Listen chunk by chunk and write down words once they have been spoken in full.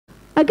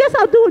I guess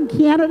I'll do in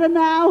Canada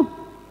now.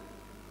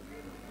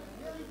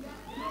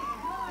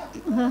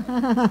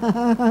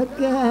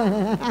 Okay.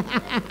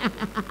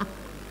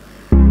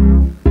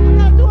 I'm going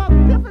to do a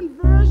different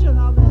version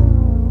of it.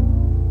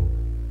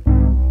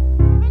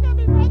 We're going to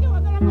be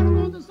regular, then I'm going to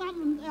go into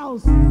something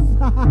else.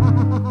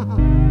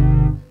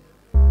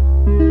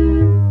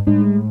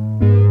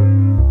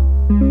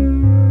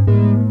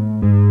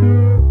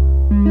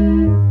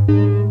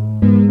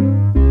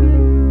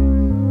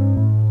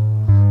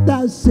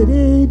 The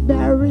city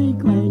very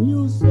clean,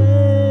 you say.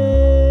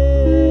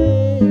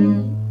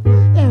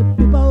 If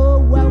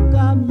people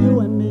welcome you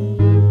and me,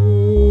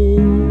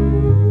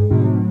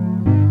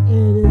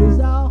 it is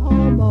a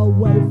home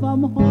away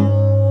from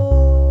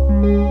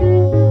home.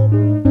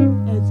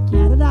 It's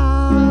Canada,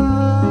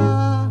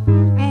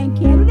 and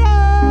Canada,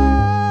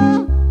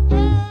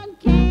 and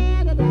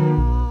Canada.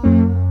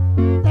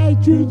 They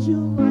treat you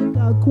like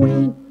a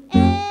queen.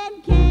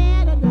 In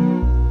Canada,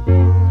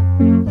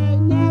 they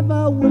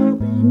never will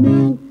be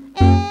mean.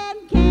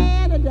 In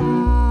Canada,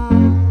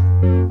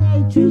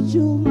 they treat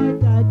you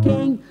like a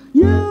king.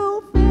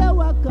 You feel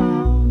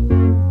welcome.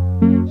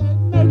 It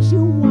makes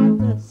you want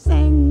to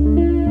sing.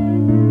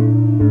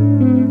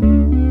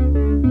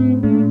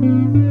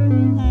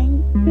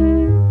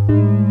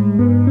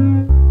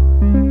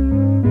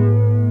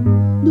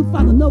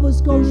 Newfoundland, Nova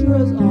Scotia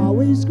is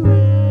always green.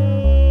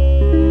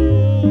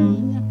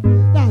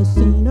 The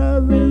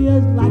scenery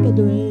is like a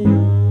dream.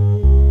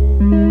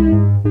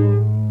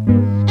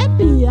 And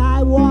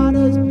PI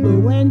water's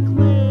blue and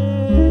clean.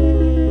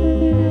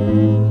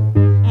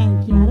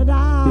 And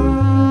Canada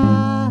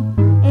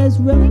is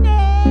really near.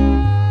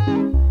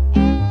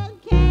 In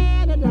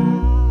Canada,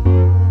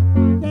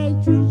 they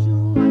treat you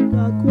like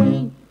a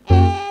queen.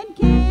 In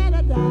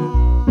Canada,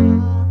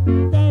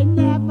 they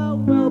never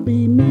will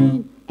be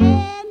mean.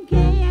 In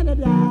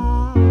Canada,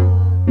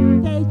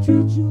 they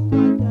treat you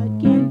like a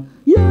king.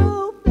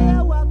 You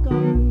feel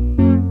welcome.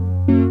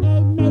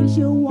 It makes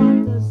you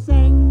want to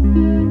sing.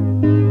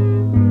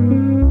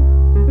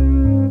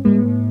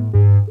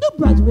 New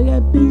Brunswick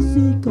and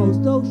BC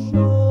coastal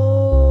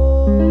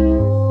shore,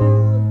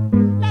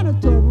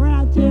 Manitoba,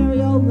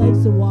 Ontario,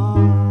 lakes and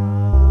wide.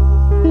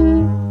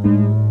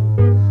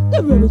 The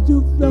rivers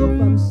do flow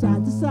from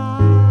side to side.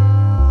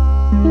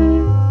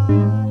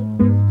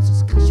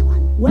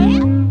 Saskatchewan,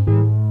 where?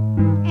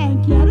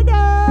 And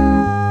Canada,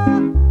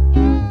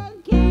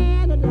 and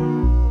Canada,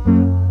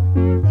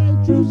 they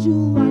treat you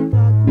like a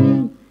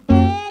queen.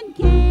 In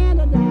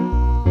Canada,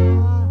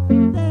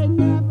 they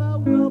never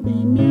will be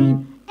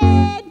mean.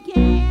 In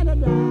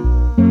Canada,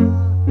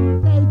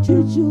 they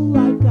treat you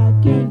like a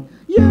king.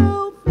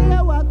 You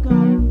feel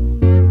welcome.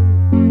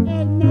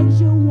 It makes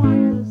you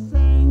want to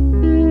sing.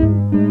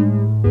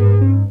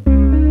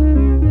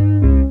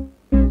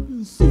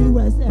 You see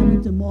West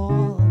Edmonton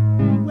Mall,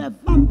 where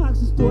fun parks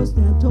and stores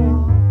stand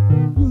tall.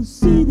 You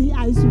see the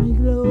ice rink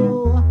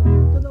glow,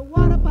 to the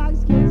water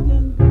parks kids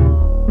can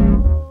go.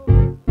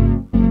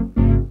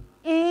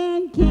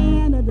 In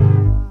Canada,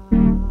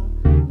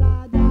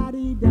 la da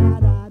dee da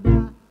da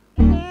da.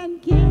 In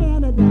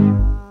Canada,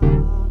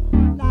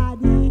 la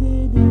dee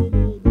dee dee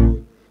dee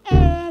dee.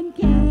 In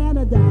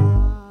Canada,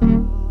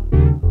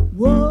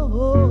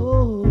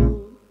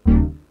 whoa.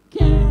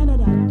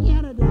 Canada,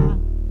 Canada,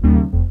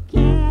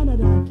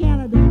 Canada,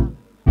 Canada,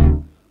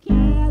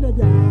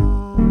 Canada.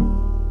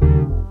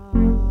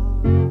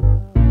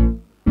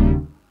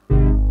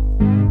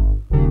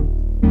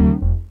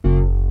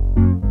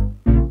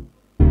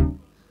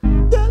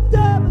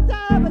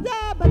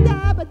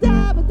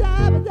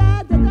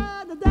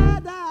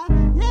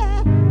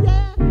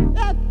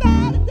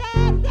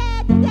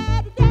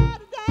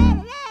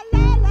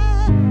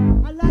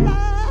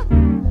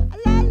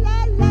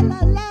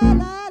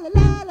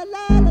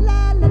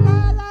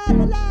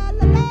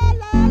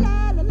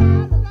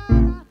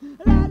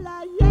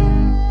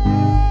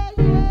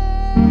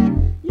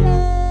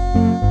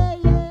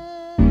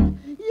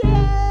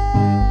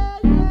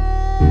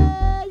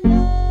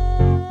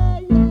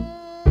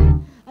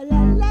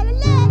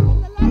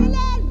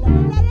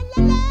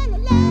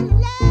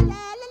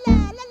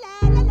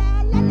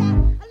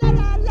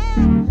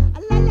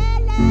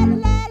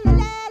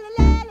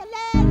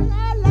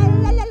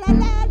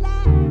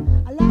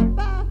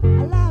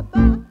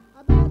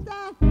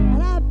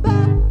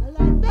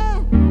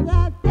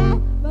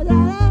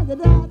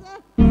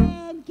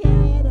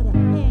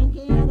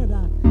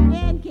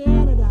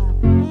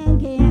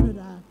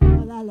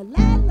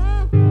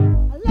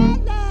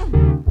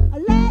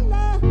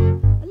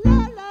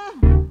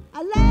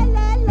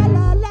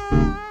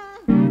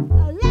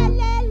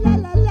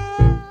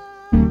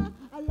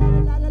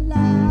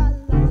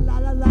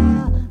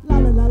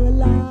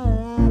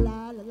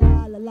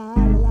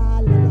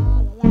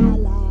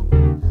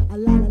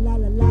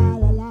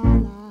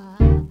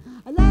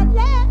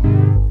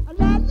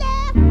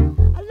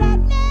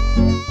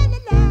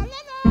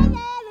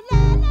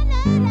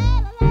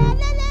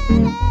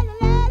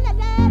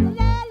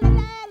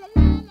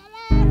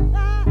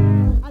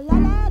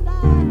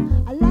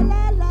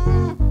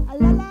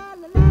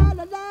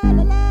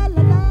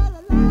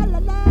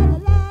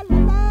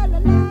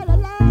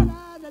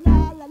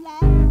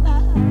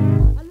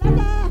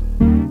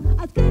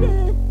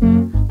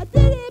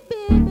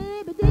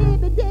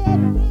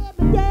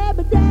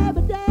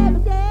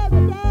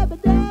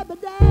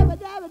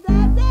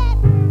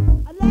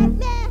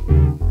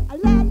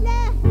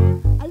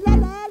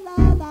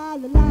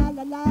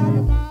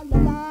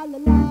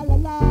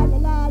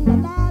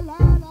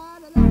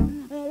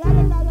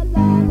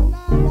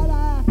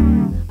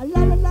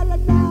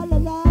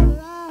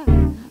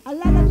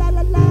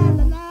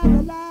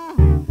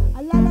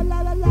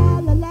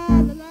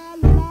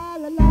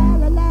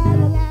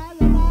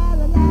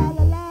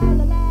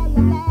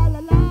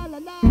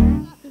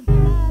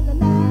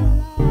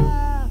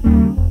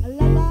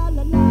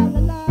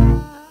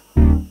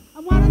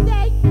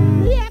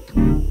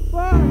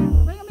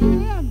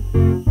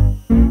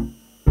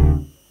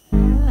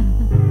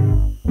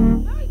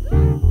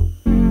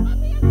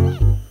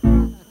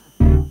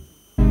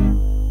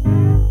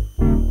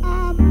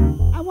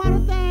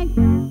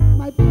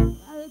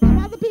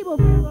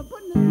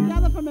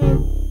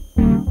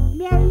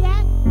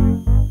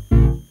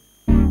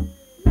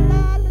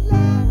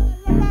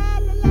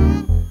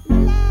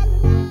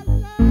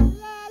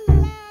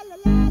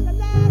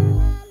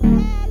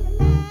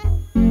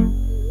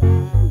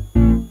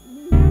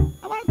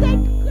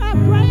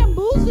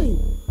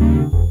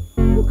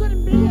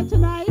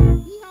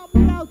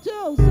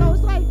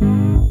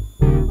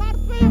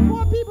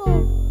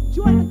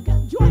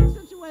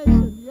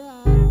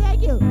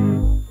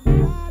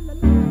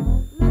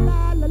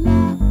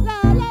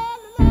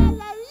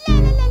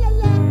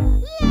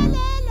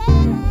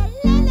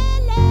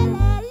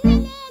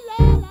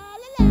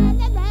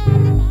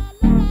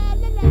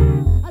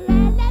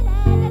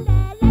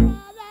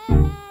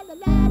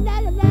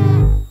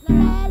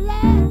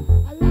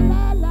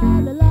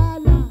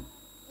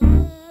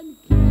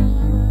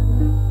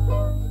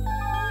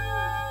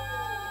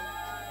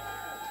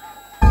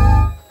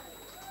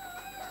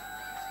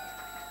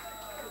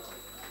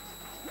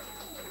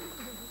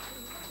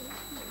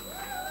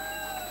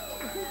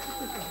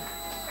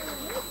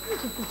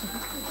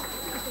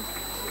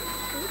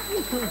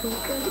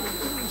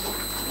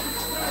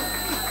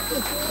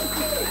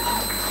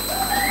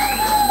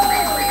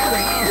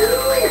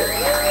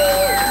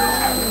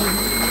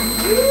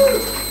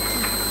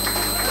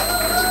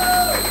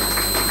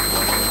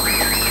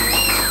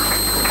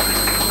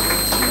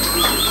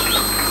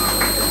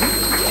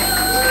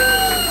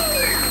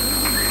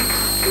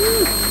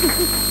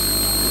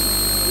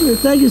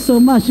 Thank you so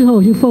much. Oh,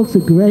 you folks are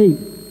great.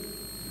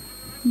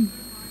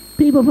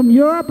 People from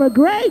Europe are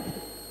great.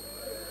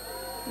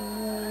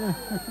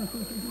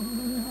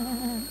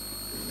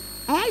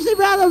 I actually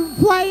rather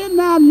play in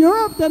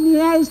Europe than the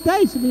United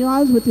States, to be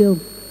honest with you.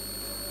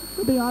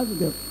 To be honest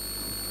with you.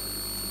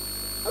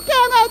 Okay,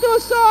 I'm going to do a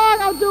song.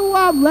 I'll do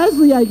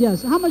Leslie, I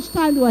guess. How much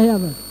time do I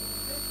have?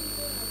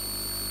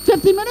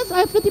 50 minutes? I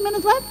have 50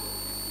 minutes left?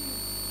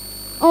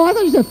 Oh, I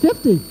thought you said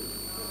 50.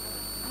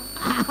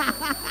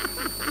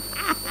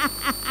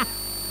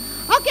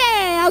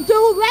 Okay, I'll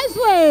do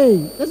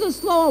Leslie. This is a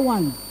slower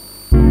one.